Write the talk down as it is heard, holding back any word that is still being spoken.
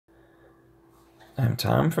I'm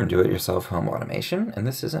Tom from Do-It-Yourself Home Automation, and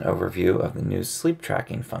this is an overview of the new sleep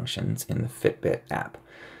tracking functions in the Fitbit app.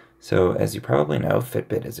 So as you probably know,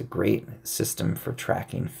 Fitbit is a great system for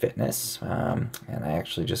tracking fitness, and I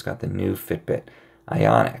actually just got the new Fitbit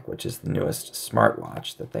Ionic, which is the newest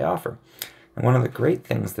smartwatch that they offer. And one of the great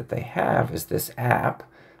things that they have is this app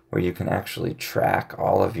where you can actually track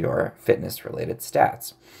all of your fitness-related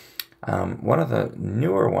stats. One of the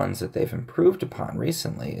newer ones that they've improved upon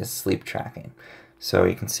recently is sleep tracking. So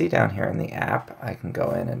you can see down here in the app, I can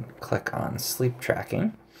go in and click on sleep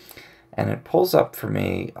tracking, and it pulls up for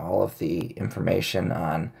me all of the information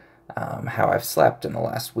on how I've slept in the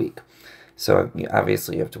last week. So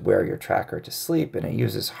obviously you have to wear your tracker to sleep, and it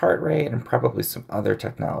uses heart rate and probably some other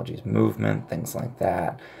technologies, movement, things like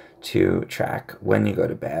that, to track when you go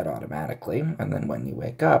to bed automatically and then when you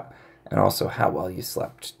wake up, and also how well you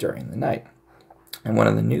slept during the night. And one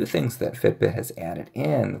of the new things that Fitbit has added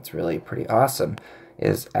in that's really pretty awesome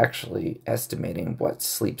is actually estimating what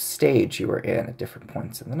sleep stage you were in at different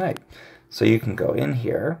points in the night. So you can go in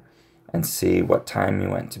here and see what time you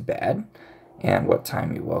went to bed and what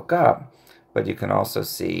time you woke up, but you can also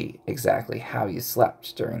see exactly how you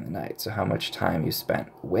slept during the night. So how much time you spent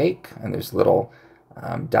awake, and there's little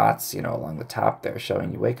dots, along the top there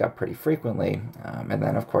showing you wake up pretty frequently. And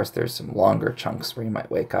then, of course, there's some longer chunks where you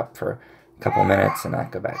might wake up for a couple minutes and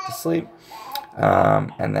not go back to sleep.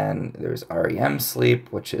 And then there's REM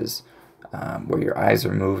sleep, which is where your eyes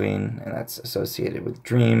are moving, and that's associated with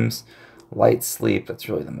dreams. Light sleep, that's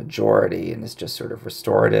really the majority, and is just sort of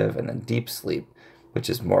restorative. And then deep sleep, which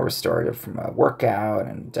is more restorative from a workout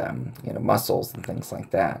and muscles and things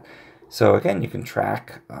like that. So again, you can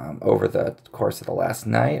track over the course of the last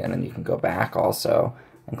night, and then you can go back also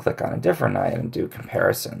and click on a different night and do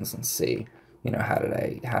comparisons and see, how did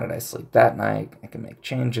I sleep that night? I can make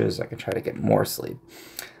changes. I can try to get more sleep.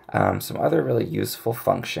 Some other really useful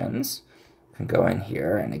functions. You can go in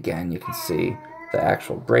here, and again, you can see the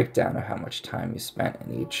actual breakdown of how much time you spent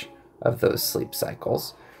in each of those sleep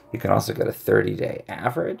cycles. You can also get a 30-day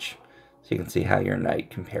average, so you can see how your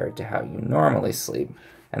night compared to how you normally sleep.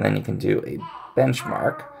 And then you can do a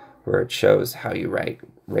benchmark where it shows how you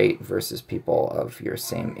rate versus people of your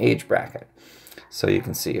same age bracket. So you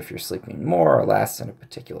can see if you're sleeping more or less in a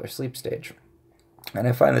particular sleep stage. And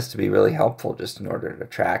I find this to be really helpful just in order to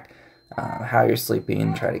track how you're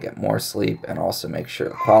sleeping, try to get more sleep, and also make sure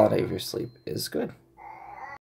the quality of your sleep is good.